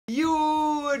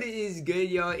What is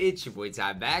good, y'all? It's your boy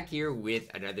Ty back here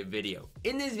with another video.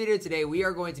 In this video today, we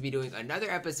are going to be doing another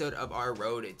episode of our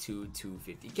road to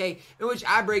 250k, in which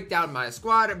I break down my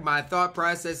squad, my thought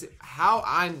process, how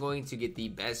I'm going to get the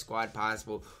best squad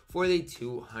possible for the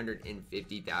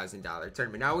 $250,000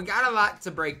 tournament. Now, we got a lot to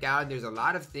break down. There's a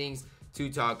lot of things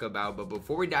to talk about, but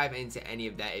before we dive into any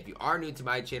of that, if you are new to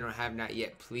my channel and have not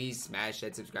yet, please smash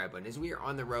that subscribe button as we are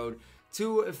on the road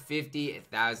to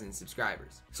 50,000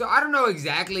 subscribers. So I don't know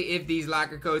exactly if these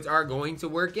locker codes are going to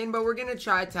work in, but we're gonna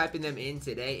try typing them in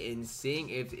today and seeing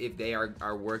if they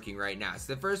are working right now.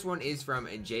 So the first one is from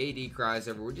a JD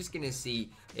crossover. We're just gonna see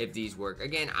if these work.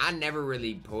 Again, I never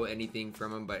really pull anything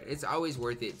from them, but it's always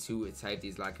worth it to type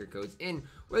these locker codes in,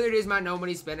 whether it is my no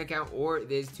money spend account or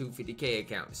this 250k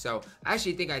account. So I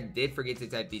actually think I did forget to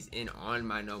type these in on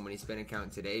my no money spend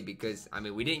account today because, I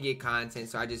mean, we didn't get content,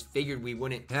 so I just figured we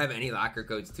wouldn't have any locker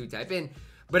codes to type in,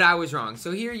 but I was wrong.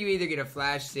 So here you either get a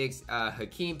Flash 6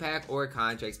 Hakeem pack or a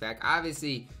Contracts pack.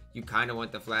 Obviously, you kind of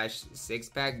want the Flash 6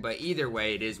 pack, but either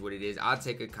way, it is what it is. I'll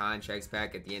take a Contracts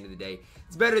pack at the end of the day.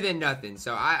 It's better than nothing.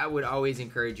 So I would always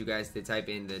encourage you guys to type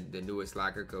in the newest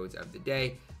locker codes of the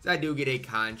day. So I do get a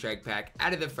contract pack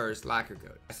out of the first locker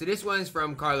code. So this one's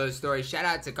from CarlosStory. Shout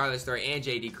out to CarlosStory and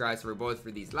JD Crossover both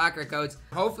for these locker codes.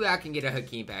 Hopefully I can get a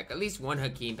Hakeem pack. At least one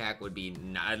Hakeem pack would be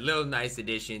a little nice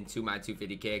addition to my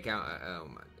 250k account. Oh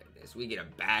my goodness. We get a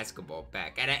basketball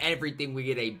pack. Out of everything, we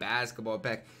get a basketball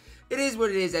pack. It is what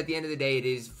it is. At the end of the day, it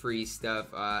is free stuff,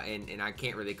 and I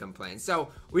can't really complain. So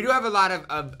we do have a lot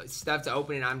of stuff to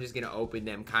open, and I'm just going to open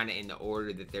them kind of in the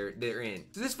order that they're in.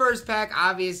 So this first pack,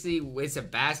 obviously, it's a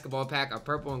basketball pack, a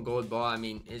purple and gold ball. I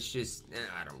mean, it's just,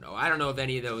 I don't know. I don't know if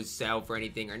any of those sell for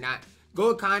anything or not.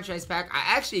 Gold contracts pack.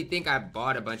 I actually think I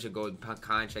bought a bunch of gold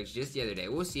contracts just the other day.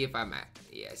 We'll see if I'm at.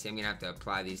 Yeah, see, I'm going to have to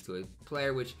apply these to a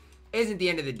player, which isn't the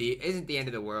end of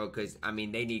the world, because I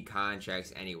mean they need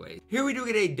contracts anyway. Here we do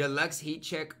get a deluxe heat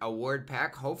check award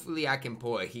pack. Hopefully I can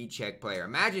pull a heat check player.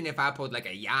 Imagine if I pulled like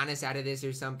a Giannis out of this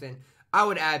or something. I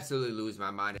would absolutely lose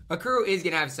my mind. A crew is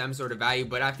gonna have some sort of value,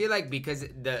 but I feel like because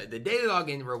the daily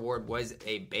login reward was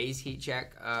a base heat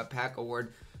check pack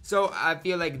award, so I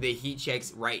feel like the heat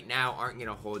checks right now aren't going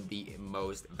to hold the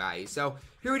most value. So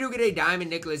here we do get a Diamond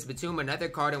Nicholas Batum, another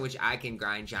card in which I can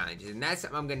grind challenges. And that's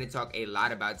something I'm going to talk a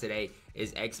lot about today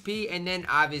is XP. And then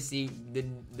obviously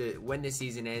when the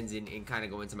season ends and kind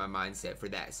of go into my mindset for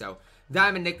that. So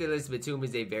Diamond Nicholas Batum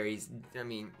is is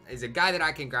a guy that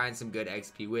I can grind some good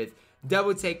XP with.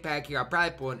 Double take pack here. I'll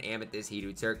probably pull an Amethyst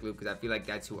Hedo Turk Loop because I feel like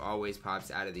that's who always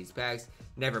pops out of these packs.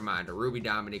 Never mind, a Ruby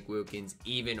Dominic Wilkins,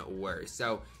 even worse.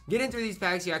 So getting through these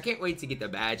packs here, I can't wait to get the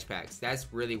badge packs.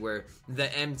 That's really where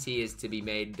the MT is to be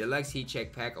made. Deluxe Heat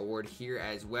Check Pack award here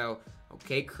as well.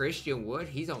 Okay, Christian Wood,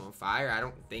 he's on fire. I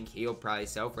don't think he'll probably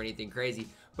sell for anything crazy,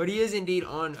 but he is indeed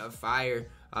on fire.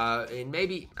 And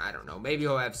maybe, I don't know, maybe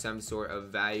he'll have some sort of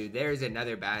value. There's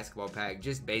another basketball pack,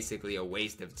 just basically a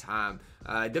waste of time.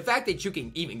 The fact that you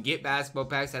can even get basketball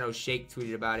packs, I know Shake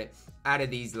tweeted about it, out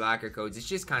of these locker codes, it's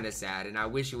just kind of sad, and I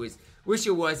wish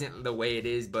it wasn't the way it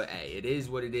is, but hey, it is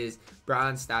what it is.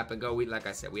 Bronze stop and go. Like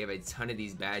I said, we have a ton of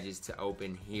these badges to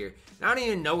open here. And I don't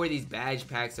even know where these badge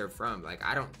packs are from. Like,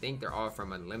 I don't think they're all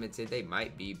from Unlimited. They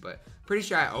might be, but pretty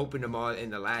sure I opened them all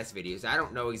in the last video, so I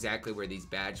don't know exactly where these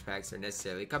badge packs are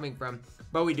necessarily coming from,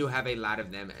 but we do have a lot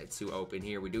of them to open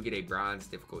here. We do get a bronze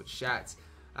difficult shots.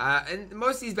 And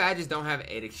most of these badges don't have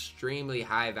an extremely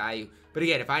high value. But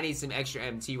again, if I need some extra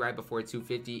MT right before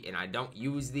 250 and I don't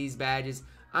use these badges,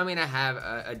 I'm going to have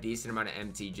a decent amount of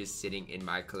MT just sitting in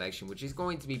my collection, which is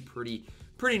going to be pretty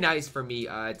nice for me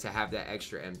to have that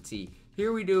extra MT.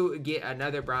 Here we do get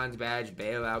another bronze badge,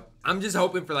 bailout. I'm just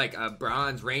hoping for like a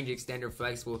bronze range extender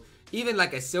flexible, even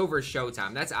like a silver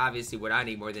showtime. That's obviously what I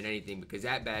need more than anything because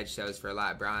that badge sells for a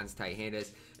lot. Bronze tight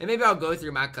handers. And maybe I'll go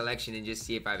through my collection and just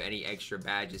see if I have any extra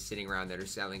badges sitting around that are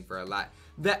selling for a lot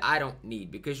that I don't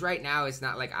need. Because right now it's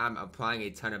not like I'm applying a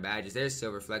ton of badges. There's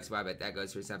silver flexible, I bet that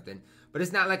goes for something. But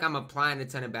it's not like I'm applying a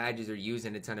ton of badges or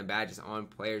using a ton of badges on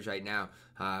players right now.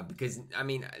 Because, I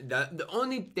mean, the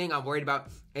only thing I'm worried about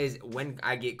is when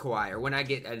I get Kawhi or when I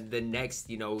get the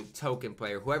next, token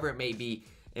player, whoever it may be,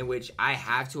 in which I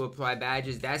have to apply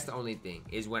badges. That's the only thing,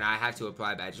 is when I have to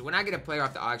apply badges. When I get a player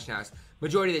off the auction house,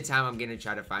 majority of the time I'm going to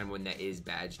try to find one that is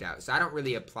badged out. So I don't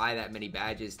really apply that many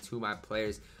badges to my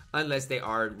players unless they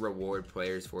are reward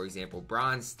players. For example,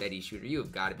 bronze steady shooter. You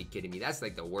have got to be kidding me. That's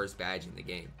like the worst badge in the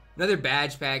game. Another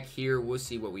badge pack here. We'll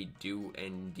see what we do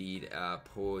indeed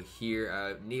pull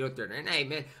here. Needle threader. And hey,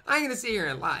 man, I ain't gonna sit here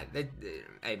and lie.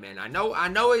 Hey, man, I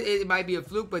know it might be a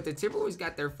fluke, but the Timberwolves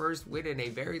got their first win in a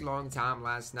very long time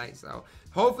last night. So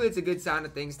hopefully it's a good sign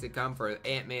of things to come for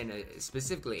Ant-Man,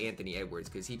 specifically Anthony Edwards,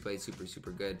 because he played super,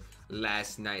 super good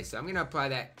last night. So I'm gonna apply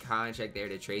that contract there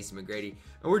to Tracy McGrady,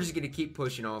 and we're just gonna keep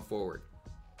pushing on forward.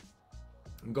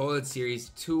 Gold Series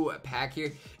 2 pack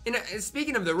here. And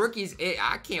speaking of the rookies,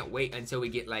 I can't wait until we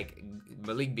get like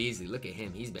Malik Beasley. Look at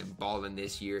him. He's been balling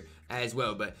this year as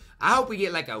well. But I hope we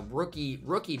get like a rookie,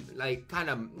 like kind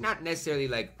of not necessarily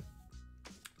like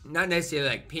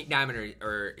Pink Diamond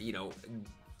or you know,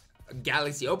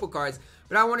 Galaxy Opal cards,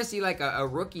 but I want to see like a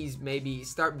rookies maybe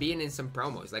start being in some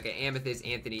promos, like an Amethyst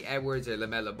Anthony Edwards or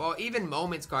LaMelo Ball. Even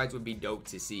Moments cards would be dope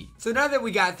to see. So now that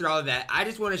we got through all of that, I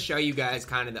just want to show you guys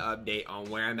kind of the update on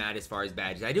where I'm at as far as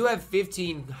badges. I do have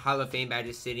 15 Hall of Fame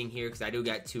badges sitting here because I do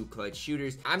got 2 clutch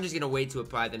shooters. I'm just going to wait to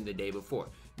apply them the day before.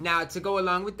 Now, to go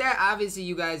along with that,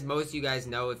 obviously most of you guys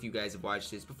know, if you guys have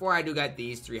watched this before, I do got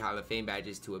these 3 Hall of Fame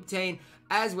badges to obtain,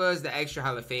 as well as the extra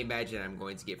Hall of Fame badge that I'm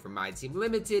going to get from MyTEAM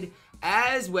Limited,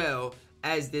 as well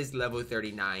as this level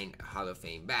 39 Hall of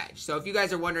Fame badge. So if you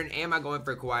guys are wondering, am I going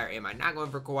for Kawhi or am I not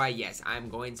going for Kawhi? Yes, I'm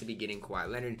going to be getting Kawhi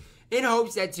Leonard in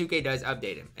hopes that 2K does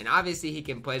update him. And obviously he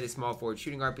can play the small forward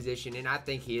shooting guard position, and I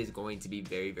think he is going to be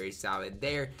very, very solid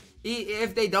there.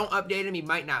 If they don't update him, he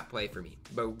might not play for me.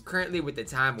 But currently with the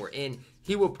time we're in,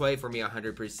 he will play for me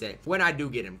 100% when I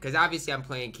do get him. Because obviously I'm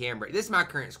playing Cam Reddish. This is my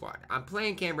current squad. I'm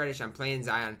playing Cam Reddish. I'm playing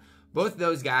Zion. Both of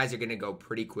those guys are going to go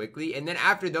pretty quickly. And then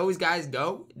after those guys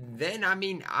go, then, I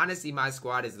mean, honestly, my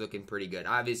squad is looking pretty good.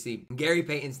 Obviously, Gary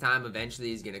Payton's time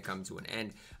eventually is going to come to an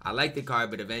end. I like the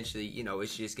card, but eventually, you know,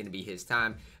 it's just going to be his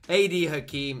time. AD,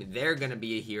 Hakeem, they're going to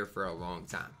be here for a long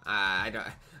time.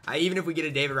 Even if we get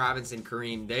a David Robinson,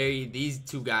 Kareem, these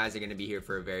 2 guys are going to be here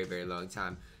for a very, very long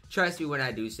time. Trust me when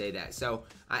I do say that. So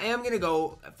I am going to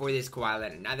go for this Kawhi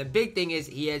Leonard. Now the big thing is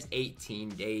he has 18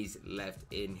 days left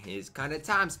in his kind of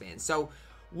time span. So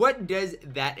what does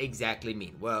that exactly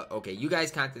mean? Well, okay, you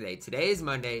guys count today. Today is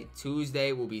Monday.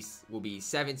 Tuesday will be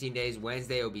 17 days.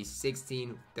 Wednesday will be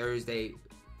 16. Thursday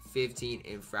 15,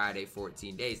 and Friday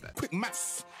 14 days left. Quick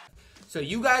math. So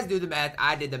you guys do the math.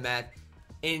 I did the math.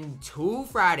 In 2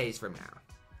 Fridays from now.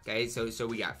 Okay, so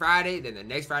we got Friday, then the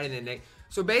next Friday, then the next.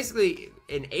 So basically,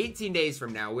 in 18 days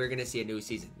from now, we're going to see a new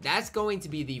season. That's going to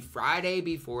be the Friday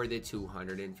before the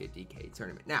 250K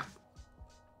tournament. Now,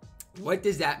 what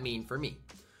does that mean for me?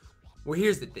 Well,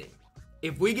 here's the thing.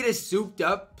 If we get a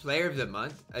souped-up player of the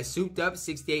month, a souped-up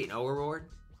 68-0 reward,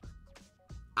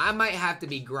 I might have to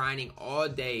be grinding all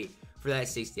day for that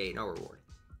 68-0 reward.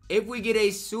 If we get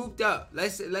a souped-up,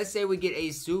 let's say we get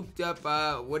a souped-up,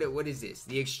 what is this?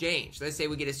 The exchange. Let's say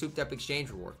we get a souped-up exchange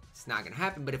reward. It's not going to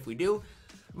happen, but if we do,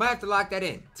 might have to lock that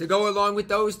in. To go along with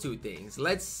those 2 things,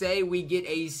 let's say we get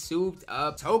a souped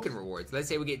up token rewards. Let's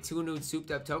say we get 2 new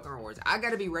souped up token rewards. I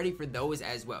gotta be ready for those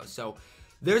as well. So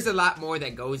there's a lot more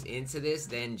that goes into this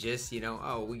than just, you know,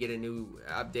 oh, we get a new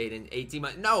update in 18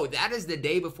 months. No, that is the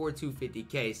day before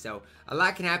 250K. So a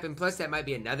lot can happen. Plus that might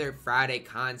be another Friday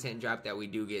content drop that we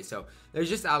do get. So there's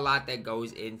just a lot that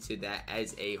goes into that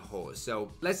as a whole.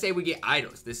 So let's say we get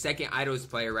Idols, the second Idols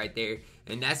player right there.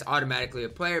 And that's automatically a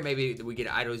player. Maybe we get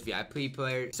an Idols VIP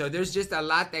player. So there's just a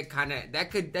lot that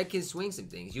that can swing some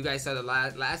things. You guys saw the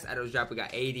last Idols drop. We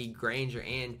got 80, Granger,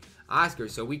 and Oscar.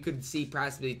 So we could see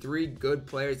possibly 3 good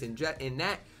players in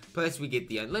that. Plus we get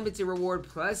the unlimited reward.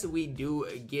 Plus we do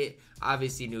get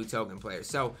obviously new token players.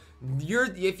 So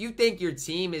if you think your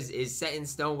team is set in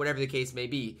stone, whatever the case may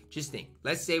be, just think.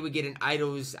 Let's say we get an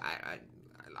Idols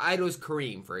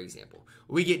Kareem, for example.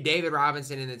 We get David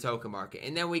Robinson in the token market.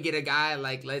 And then we get a guy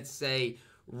like, let's say,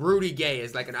 Rudy Gay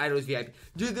is like an Idols VIP.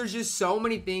 Dude, there's just so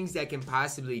many things that can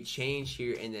possibly change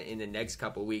here in the next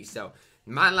couple weeks. So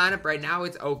my lineup right now,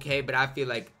 it's okay, but I feel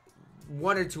like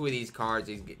 1 or 2 of these cards,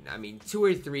 2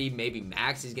 or 3 maybe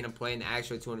max is going to play in the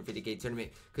actual 250K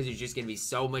tournament because there's just going to be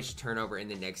so much turnover in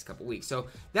the next couple weeks. So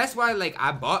that's why, like,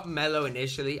 I bought Melo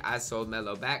initially. I sold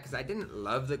Melo back because I didn't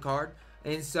love the card.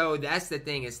 And so that's the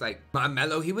thing. It's like my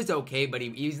Melo, he was okay, but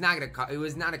he was not gonna. It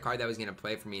was not a card that was gonna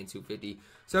play for me in 250.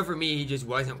 So for me, he just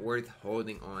wasn't worth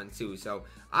holding on to. So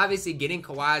obviously, getting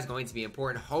Kawhi is going to be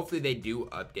important. Hopefully, they do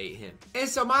update him. And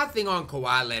so my thing on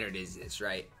Kawhi Leonard is this,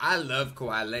 right? I love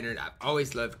Kawhi Leonard. I've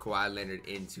always loved Kawhi Leonard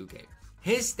in 2K.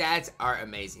 His stats are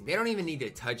amazing. They don't even need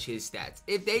to touch his stats.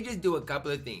 If they just do a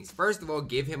couple of things. First of all,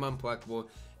 give him Unpluckable.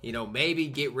 You know, maybe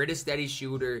get rid of Steady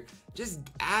Shooter. Just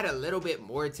add a little bit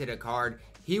more to the card.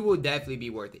 he will definitely be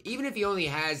worth it. Even if he only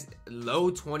has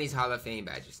low 20s Hall of Fame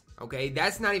badges, okay?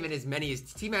 That's not even as many as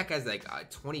T-Mac has, like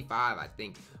 25, I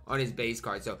think, on his base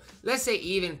card. So let's say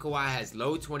even Kawhi has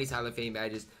low 20s Hall of Fame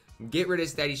badges. Get rid of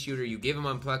steady shooter, you give him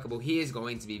unpluckable, he is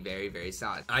going to be very, very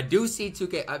solid. I do see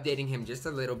 2K updating him just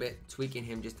a little bit, tweaking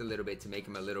him just a little bit to make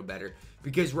him a little better,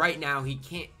 because right now he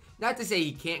can't, not to say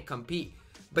he can't compete,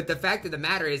 but the fact of the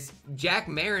matter is Jack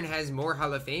Marin has more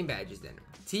Hall of Fame badges than him.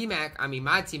 T-Mac, I mean,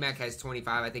 my T-Mac has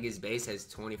 25. I think his base has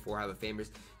 24 Hall of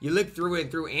Famers. You look through and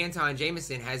through, Anton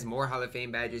Jameson has more Hall of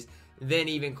Fame badges than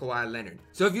even Kawhi Leonard.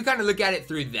 So if you kind of look at it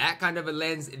through that kind of a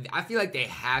lens, I feel like they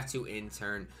have to in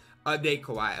turn update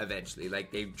Kawhi eventually.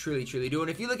 Like they truly, truly do. And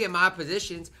if you look at my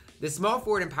positions, the small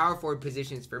forward and power forward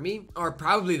positions for me are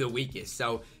probably the weakest.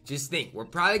 So just think, we're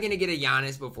probably going to get a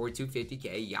Giannis before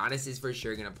 250K. Giannis is for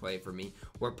sure going to play for me.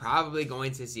 We're probably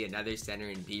going to see another center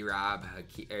in D-Rob,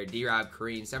 or D-Rob,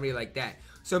 Kareem, somebody like that.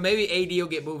 So maybe AD will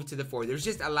get moved to the 4. There's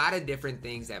just a lot of different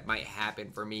things that might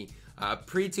happen for me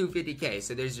pre-250K.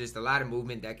 So there's just a lot of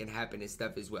movement that can happen and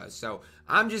stuff as well. So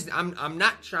I'm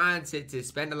not trying to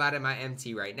spend a lot of my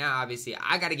MT right now. Obviously,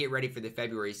 I got to get ready for the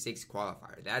February 6th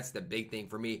qualifier. That's the big thing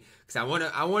for me, because I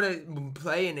want to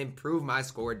play and improve my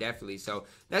score definitely. So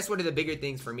that's one of the bigger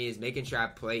things for me, is making sure I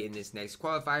play in this next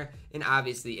qualifier and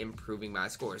obviously improving my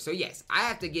score. So yes, I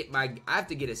have to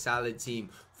get a solid team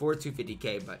for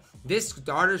 250K, but this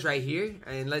starters right here,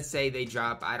 and let's say they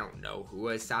drop, I don't know who,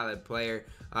 a solid player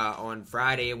on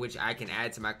Friday, which I can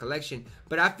add to my collection.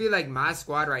 But I feel like my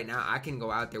squad right now, I can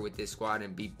go out there with this squad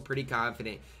and be pretty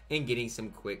confident in getting some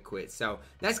quick quits. So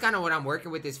that's kind of what I'm working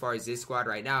with as far as this squad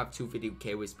right now. If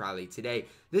 250K was probably today,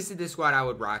 this is the squad I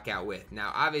would rock out with.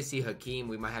 Now, obviously, Hakeem,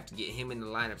 we might have to get him in the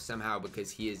lineup somehow because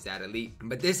he is that elite.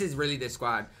 But this is really the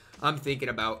squad I'm thinking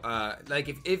about. Like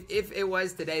if it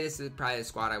was today, this is probably the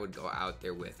squad I would go out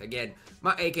there with. Again,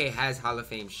 my AK has Hall of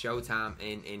Fame Showtime,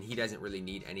 and he doesn't really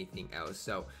need anything else.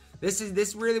 So this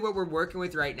is really what we're working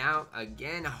with right now.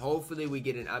 Again, hopefully we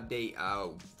get an update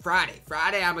Friday.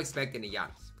 Friday, I'm expecting a Giannis.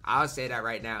 I'll say that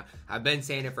right now. I've been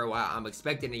saying it for a while. I'm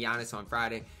expecting a Giannis on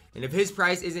Friday. And if his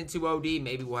price isn't too OD,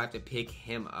 maybe we'll have to pick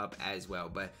him up as well.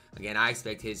 But again, I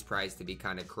expect his price to be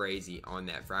kind of crazy on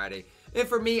that Friday. And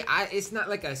for me, it's not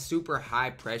like a super high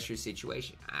pressure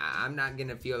situation. I'm not going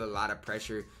to feel a lot of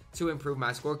pressure to improve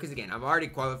my score, because again, I've already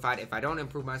qualified. If I don't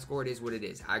improve my score, it is what it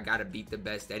is. I gotta beat the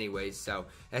best anyways, so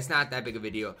that's not that big of a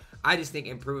deal. I just think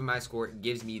improving my score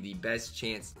gives me the best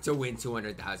chance to win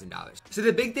 $200,000. So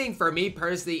the big thing for me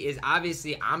personally is,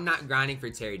 obviously, I'm not grinding for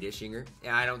Terry Dishinger.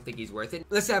 I don't think he's worth it.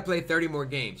 Let's say I play 30 more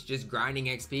games just grinding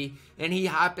XP and he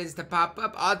happens to pop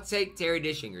up, I'll take Terry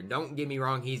Dishinger. Don't get me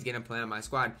wrong, he's gonna play on my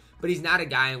squad, but he's not a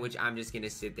guy in which I'm just gonna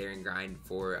sit there and grind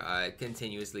for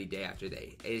continuously day after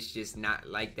day. It's just not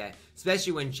like that,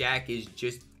 especially when Jack is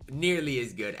just nearly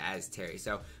as good as Terry.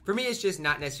 So for me, it's just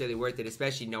not necessarily worth it,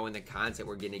 especially knowing the content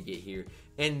we're gonna get here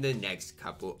in the next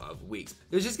couple of weeks.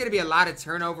 There's just gonna be a lot of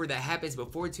turnover that happens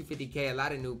before 250K, a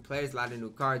lot of new players, a lot of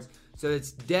new cards. So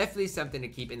it's definitely something to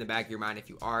keep in the back of your mind if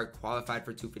you are qualified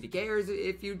for 250K, or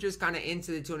if you're just kind of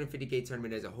into the 250K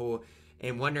tournament as a whole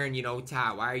and wondering, you know,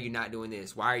 Ty, why are you not doing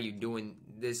this? Why are you doing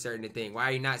this certain thing? Why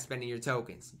are you not spending your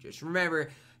tokens? Just remember,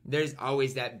 there's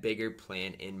always that bigger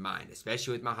plan in mind,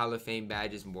 especially with my Hall of Fame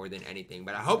badges more than anything.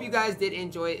 But I hope you guys did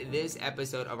enjoy this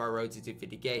episode of our Road to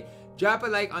 250K. Drop a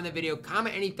like on the video.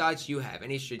 Comment any thoughts you have,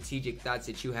 any strategic thoughts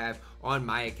that you have on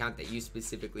my account that you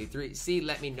specifically see.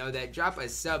 Let me know that. Drop a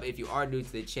sub if you are new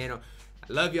to the channel.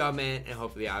 I love y'all, man, and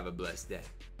hopefully y'all have a blessed day.